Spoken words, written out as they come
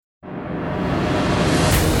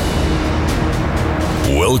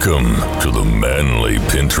Welcome to the Manly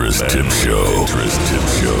Pinterest Tip Show.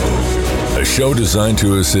 A show designed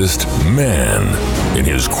to assist man in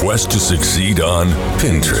his quest to succeed on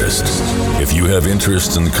Pinterest. If you have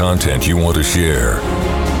interest in the content you want to share,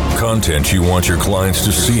 content you want your clients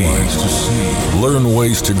to see, learn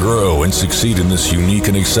ways to grow and succeed in this unique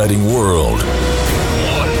and exciting world,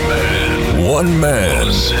 one man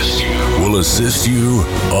will assist you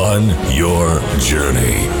on your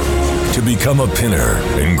journey. To become a pinner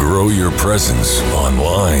and grow your presence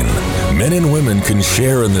online, men and women can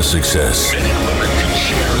share in the success.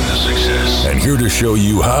 And here to show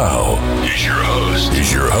you how is your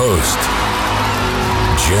host,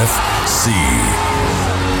 Jeff Sieh.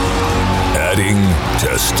 Adding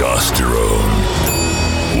testosterone,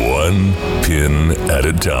 one pin at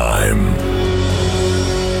a time.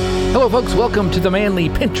 Hello, folks. Welcome to the Manly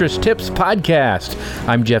Pinterest Tips Podcast.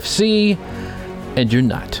 I'm Jeff Sieh, and you're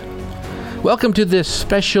not. Welcome to this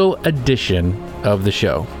special edition of the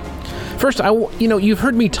show. First, you've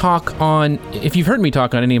heard me talk on, if you've heard me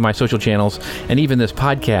talk on any of my social channels and even this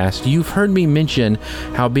podcast, you've heard me mention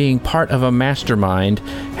how being part of a mastermind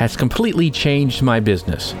has completely changed my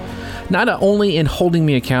business. Not only in holding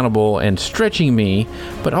me accountable and stretching me,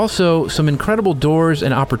 but also some incredible doors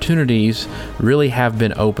and opportunities really have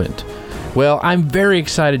been opened. Well, I'm very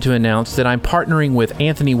excited to announce that I'm partnering with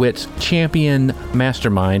Anthony Witt's Champion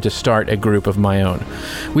Mastermind to start a group of my own.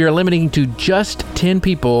 We are limiting to just 10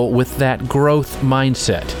 people with that growth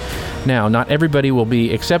mindset. Now, not everybody will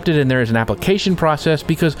be accepted, and there is an application process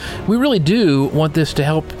because we really do want this to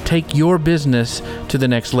help take your business to the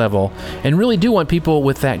next level and really do want people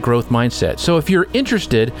with that growth mindset. So if you're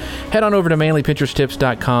interested, head on over to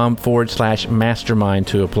manlypinteresttips.com/mastermind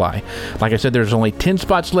to apply. Like I said, there's only 10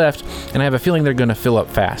 spots left, and I have a feeling they're going to fill up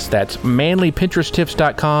fast. That's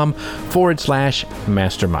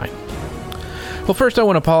manlypinteresttips.com/mastermind. Well, first, I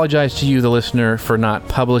want to apologize to you, the listener, for not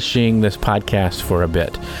publishing this podcast for a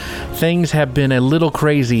bit. Things have been a little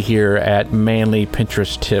crazy here at Manly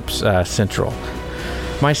Pinterest Tips Central.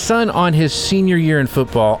 My son, on his senior year in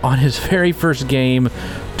football, on his very first game,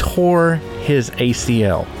 tore his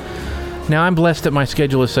ACL. Now, I'm blessed that my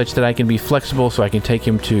schedule is such that I can be flexible so I can take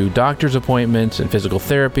him to doctor's appointments and physical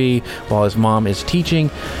therapy while his mom is teaching,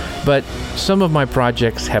 but some of my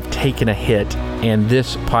projects have taken a hit, and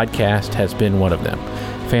this podcast has been one of them.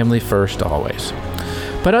 Family first always.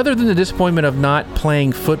 But other than the disappointment of not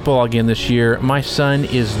playing football again this year, my son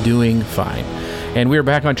is doing fine. And we're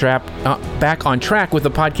back on track with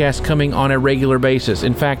the podcast coming on a regular basis.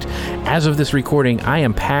 In fact, as of this recording, I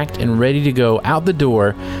am packed and ready to go out the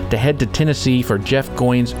door to head to Tennessee for Jeff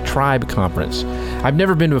Goins' Tribe Conference. I've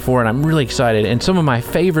never been before, and I'm really excited. And some of my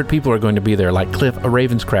favorite people are going to be there, like Cliff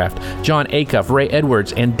Ravenscraft, John Acuff, Ray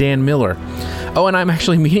Edwards, and Dan Miller. Oh, and I'm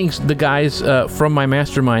actually meeting the guys from my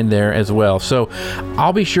mastermind there as well. So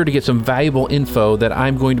I'll be sure to get some valuable info that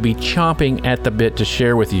I'm going to be chomping at the bit to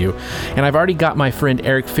share with you. And I've already got my friend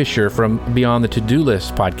Eric Fisher from Beyond the To-Do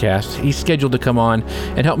List podcast. He's scheduled to come on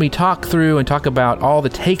and help me talk through and talk about all the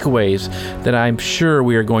takeaways that I'm sure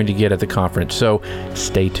we are going to get at the conference. So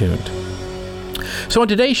stay tuned. So on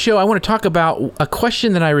today's show, I want to talk about a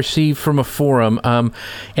question that I received from a forum, and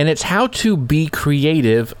it's how to be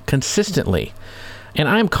creative consistently. And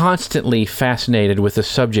I'm constantly fascinated with the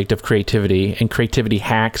subject of creativity and creativity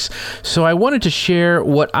hacks, so I wanted to share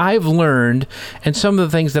what I've learned and some of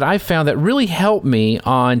the things that I've found that really helped me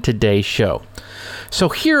on today's show. So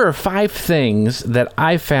here are 5 things that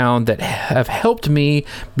I've found that have helped me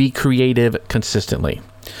be creative consistently.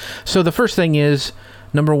 So the first thing is,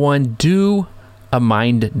 number 1, do a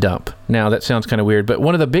mind dump. Now, that sounds kind of weird, but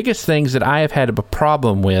one of the biggest things that I have had a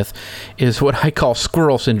problem with is what I call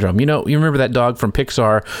squirrel syndrome. You remember that dog from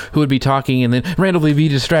Pixar who would be talking and then randomly be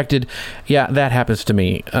distracted? Yeah, that happens to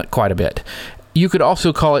me quite a bit. You could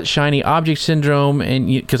also call it shiny object syndrome, and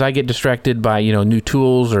because I get distracted by new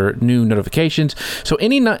tools or new notifications. So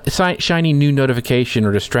any shiny new notification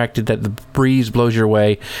or distracted that the breeze blows your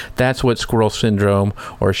way, that's what squirrel syndrome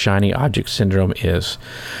or shiny object syndrome is.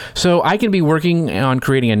 So I can be working on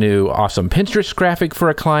creating a new awesome Pinterest graphic for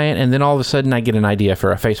a client, and then all of a sudden I get an idea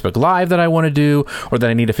for a Facebook Live that I want to do, or that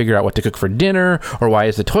I need to figure out what to cook for dinner, or why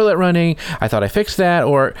is the toilet running? I thought I fixed that,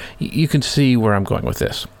 or you can see where I'm going with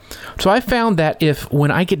this. So I found that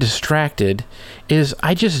when I get distracted,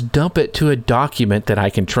 I just dump it to a document that I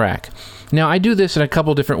can track. Now, I do this in a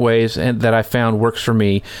couple different ways and that I found works for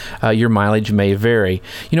me. Your mileage may vary.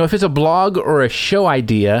 If it's a blog or a show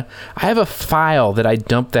idea, I have a file that I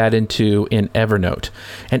dump that into in Evernote.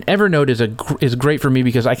 And Evernote is great for me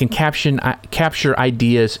because I can capture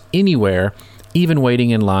ideas anywhere even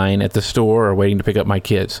waiting in line at the store or waiting to pick up my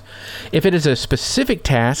kids. If it is a specific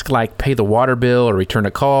task like pay the water bill or return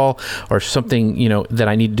a call or something, that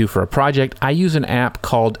I need to do for a project, I use an app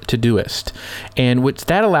called Todoist, and which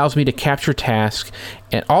that allows me to capture tasks,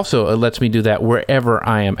 and also it lets me do that wherever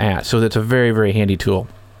I am at. So that's a very, very handy tool.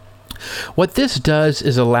 What this does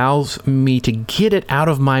is allows me to get it out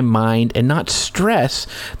of my mind and not stress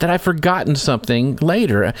that I've forgotten something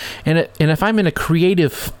later. And if I'm in a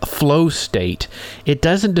creative flow state, it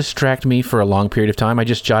doesn't distract me for a long period of time. I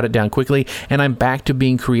just jot it down quickly and I'm back to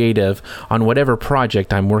being creative on whatever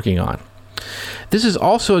project I'm working on. This is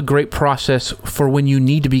also a great process for when you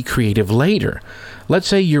need to be creative later. Let's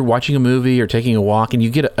say you're watching a movie or taking a walk and you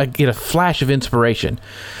get a flash of inspiration.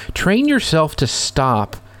 Train yourself to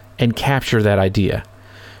stop and capture that idea.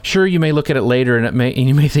 Sure, you may look at it later and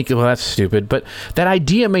you may think, well, that's stupid, but that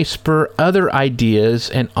idea may spur other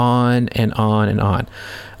ideas and on and on and on.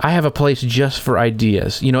 I have a place just for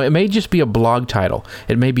ideas. It may just be a blog title.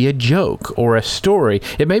 It may be a joke or a story.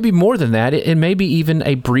 It may be more than that. It may be even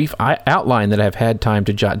a brief outline that I've had time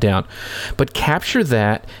to jot down. But capture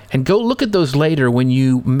that and go look at those later when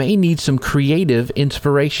you may need some creative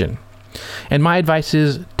inspiration. And my advice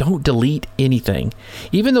is don't delete anything.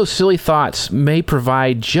 Even those silly thoughts may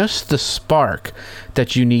provide just the spark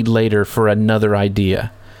that you need later for another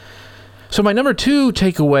idea. So my number 2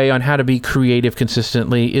 takeaway on how to be creative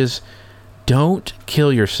consistently is don't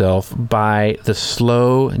kill yourself by the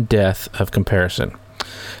slow death of comparison.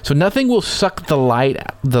 So nothing will suck the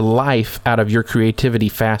life out of your creativity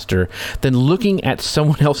faster than looking at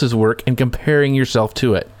someone else's work and comparing yourself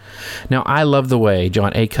to it. Now, I love the way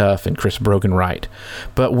John Acuff and Chris Brogan write,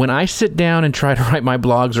 but when I sit down and try to write my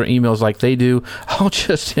blogs or emails like they do, I'll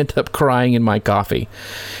just end up crying in my coffee.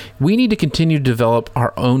 We need to continue to develop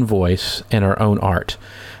our own voice and our own art.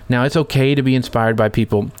 Now, it's okay to be inspired by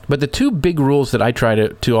people, but the 2 big rules that I try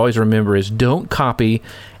to always remember is don't copy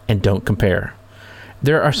and don't compare.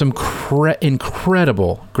 There are some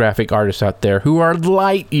incredible graphic artists out there who are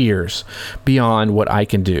light years beyond what I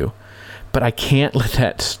can do. But I can't let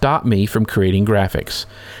that stop me from creating graphics.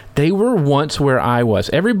 They were once where I was.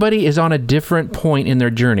 Everybody is on a different point in their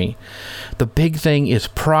journey. The big thing is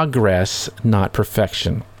progress, not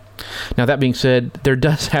perfection. Now, that being said, there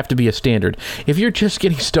does have to be a standard. If you're just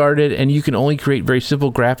getting started and you can only create very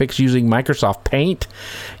simple graphics using Microsoft Paint,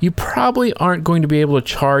 you probably aren't going to be able to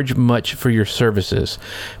charge much for your services.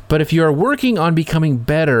 But if you are working on becoming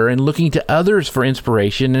better and looking to others for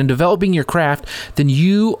inspiration and developing your craft, then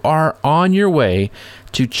you are on your way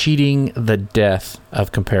to cheating the death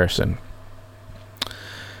of comparison.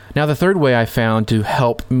 Now, the third way I found to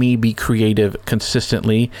help me be creative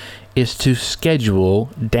consistently is to schedule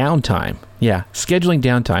downtime. Yeah, scheduling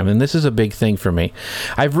downtime, and this is a big thing for me.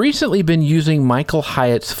 I've recently been using Michael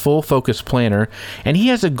Hyatt's Full Focus Planner, and he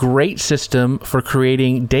has a great system for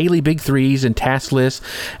creating daily big threes and task lists,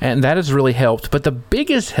 and that has really helped. But the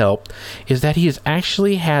biggest help is that he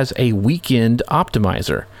actually has a weekend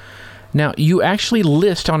optimizer. Now, you actually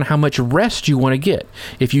list on how much rest you want to get.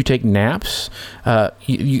 If you take naps,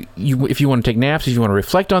 if you want to take naps, if you want to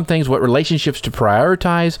reflect on things, what relationships to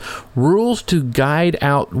prioritize, rules to guide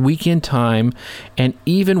out weekend time, and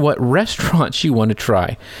even what restaurants you want to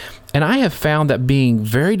try. And I have found that being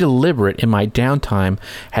very deliberate in my downtime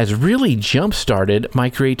has really jump-started my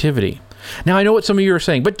creativity. Now, I know what some of you are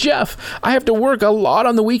saying, but Jeff, I have to work a lot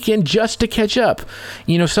on the weekend just to catch up.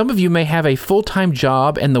 Some of you may have a full-time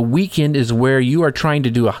job and the weekend is where you are trying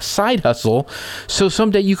to do a side hustle, so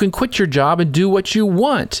someday you can quit your job and do what you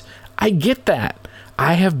want. I get that.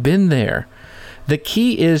 I have been there. The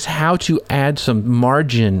key is how to add some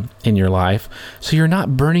margin in your life so you're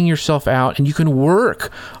not burning yourself out and you can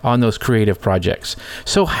work on those creative projects.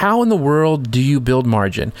 So how in the world do you build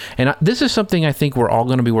margin? And this is something I think we're all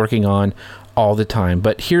going to be working on all the time.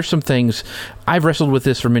 But here's some things. I've wrestled with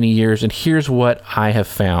this for many years, and here's what I have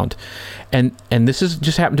found. And this has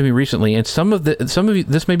just happened to me recently, and some of you,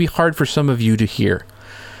 this may be hard for some of you to hear.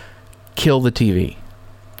 Kill the TV.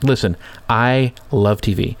 Listen, I love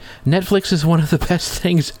TV. Netflix is one of the best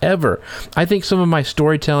things ever. I think some of my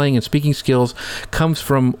storytelling and speaking skills comes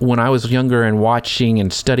from when I was younger and watching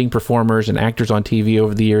and studying performers and actors on TV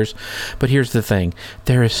over the years. But here's the thing.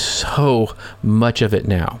 There is so much of it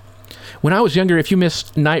now. When I was younger, if you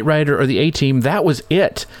missed Knight Rider or the A-Team, that was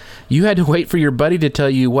it. You had to wait for your buddy to tell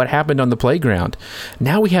you what happened on the playground.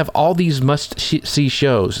 Now we have all these must-see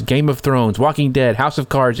shows, Game of Thrones, Walking Dead, House of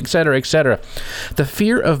Cards, etc., etc. The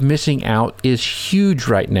fear of missing out is huge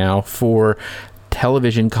right now for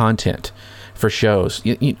television content. for shows.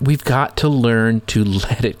 We've got to learn to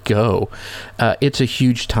let it go. It's a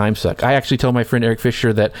huge time suck. I actually tell my friend Eric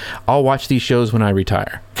Fisher that I'll watch these shows when I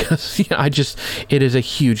retire because it is a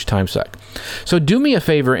huge time suck. So do me a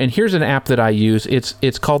favor, and here's an app that I use.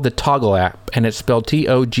 It's called the Toggle app, and it's spelled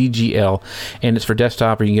Toggl, and it's for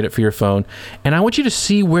desktop, or you can get it for your phone. And I want you to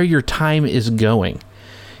see where your time is going.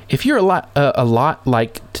 If you're a lot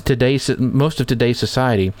like most of today's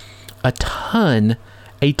society, a ton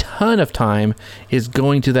of time is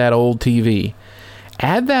going to that old TV.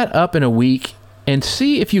 Add that up in a week and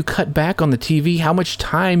see if you cut back on the TV, how much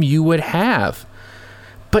time you would have.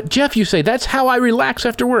 But Jeff, you say, that's how I relax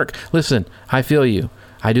after work. Listen, I feel you.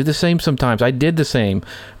 I do the same sometimes. I did the same.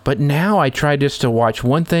 But now I try just to watch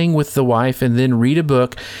one thing with the wife and then read a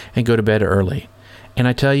book and go to bed early. And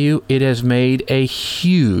I tell you, it has made a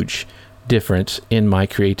huge difference in my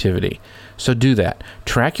creativity. So do that.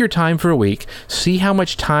 Track your time for a week. See how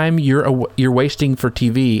much time you're wasting for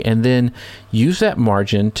TV, and then use that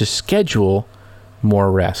margin to schedule more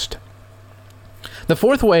rest. The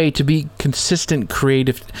fourth way to be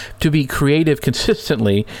creative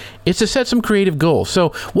consistently is to set some creative goals. So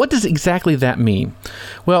what does exactly that mean?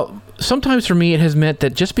 Well, sometimes for me it has meant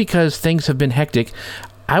that just because things have been hectic,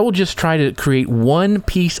 I will just try to create one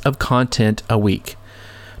piece of content a week.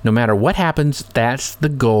 No matter what happens, that's the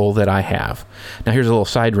goal that I have. Now here's a little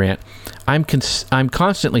side rant. I'm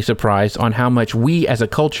constantly surprised on how much we as a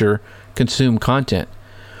culture consume content.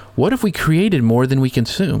 What if we created more than we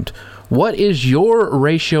consumed? What is your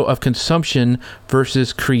ratio of consumption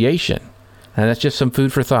versus creation? And that's just some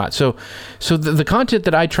food for thought. So the content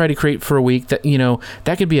that I try to create for a week, that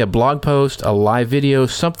could be a blog post, a live video,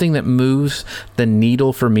 something that moves the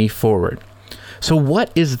needle for me forward. So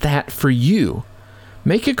what is that for you?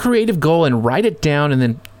 Make a creative goal and write it down, and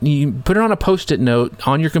then you put it on a Post-it note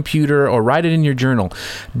on your computer or write it in your journal.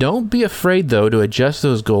 Don't be afraid, though, to adjust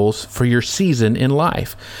those goals for your season in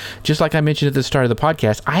life. Just like I mentioned at the start of the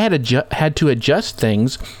podcast, I had to adjust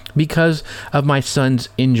things because of my son's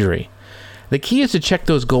injury. The key is to check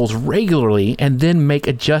those goals regularly and then make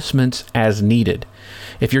adjustments as needed.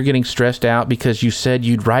 If you're getting stressed out because you said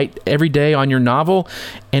you'd write every day on your novel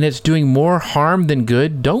and it's doing more harm than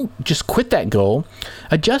good, don't just quit that goal.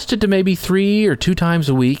 Adjust it to maybe 3 or 2 times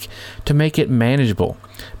a week to make it manageable,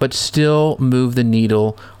 but still move the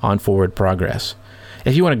needle on forward progress.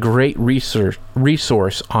 If you want a great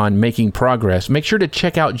resource on making progress, make sure to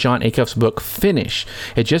check out Jon Acuff's book, Finish.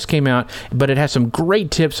 It just came out, but it has some great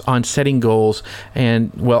tips on setting goals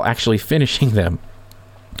and, actually finishing them.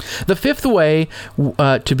 The fifth way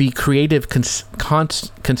to be creative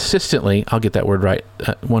consistently, I'll get that word right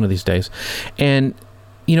one of these days, and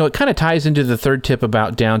it kind of ties into the third tip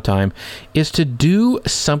about downtime, is to do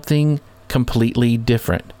something completely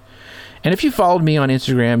different. And if you followed me on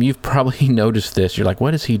Instagram, you've probably noticed this. You're like,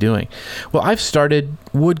 what is he doing? Well, I've started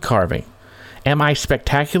wood carving. Am I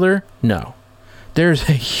spectacular? No. There's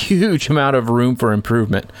a huge amount of room for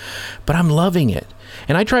improvement, but I'm loving it.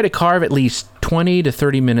 And I try to carve at least 20 to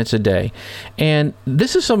 30 minutes a day. And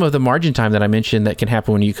this is some of the margin time that I mentioned that can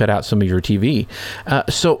happen when you cut out some of your TV.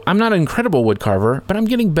 So I'm not an incredible wood carver, but I'm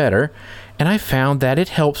getting better. And I found that it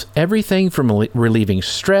helps everything from relieving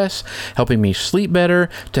stress, helping me sleep better,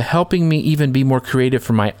 to helping me even be more creative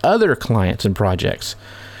for my other clients and projects.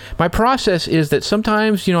 My process is that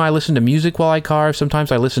sometimes, I listen to music while I carve.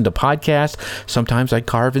 Sometimes I listen to podcasts. Sometimes I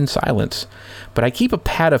carve in silence. But I keep a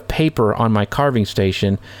pad of paper on my carving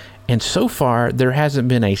station. And so far, there hasn't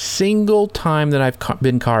been a single time that I've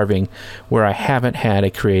been carving where I haven't had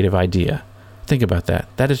a creative idea. Think about that.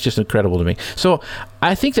 That is just incredible to me. So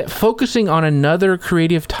I think that focusing on another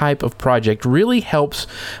creative type of project really helps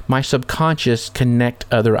my subconscious connect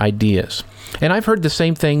other ideas. And I've heard the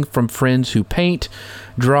same thing from friends who paint,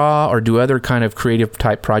 draw, or do other kind of creative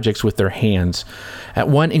type projects with their hands. At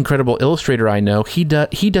one incredible illustrator I know, he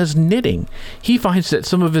does knitting. He finds that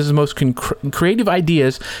some of his most creative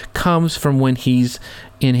ideas comes from when he's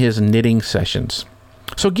in his knitting sessions.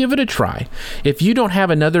 So give it a try. If you don't have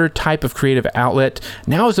another type of creative outlet,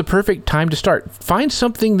 now is the perfect time to start. Find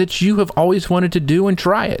something that you have always wanted to do and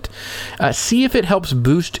try it. See if it helps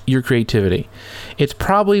boost your creativity. It's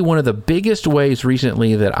probably one of the biggest ways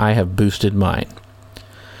recently that I have boosted mine.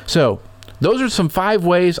 So those are some 5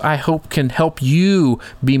 ways I hope can help you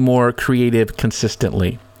be more creative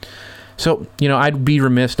consistently. So, I'd be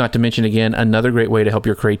remiss not to mention again, another great way to help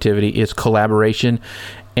your creativity is collaboration.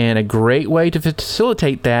 And a great way to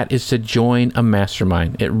facilitate that is to join a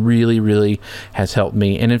mastermind. It really, really has helped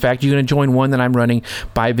me. And in fact, you're going to join one that I'm running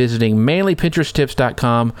by visiting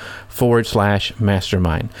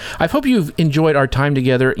manlypinteresttips.com/mastermind. I hope you've enjoyed our time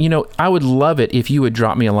together. I would love it if you would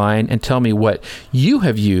drop me a line and tell me what you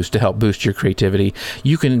have used to help boost your creativity.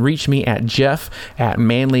 You can reach me at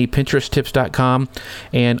jeff@manlypinteresttips.com,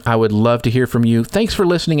 and I would love to hear from you. Thanks for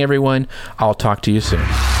listening, everyone. I'll talk to you soon.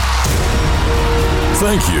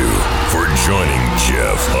 Thank you for joining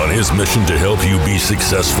Jeff on his mission to help you be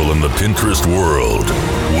successful in the Pinterest world.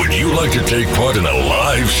 Would you like to take part in a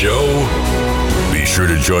live show? Be sure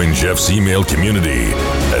to join Jeff's email community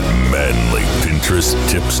at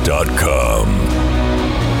manlypinteresttips.com.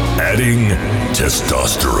 Adding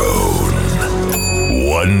testosterone,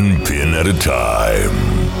 one pin at a time.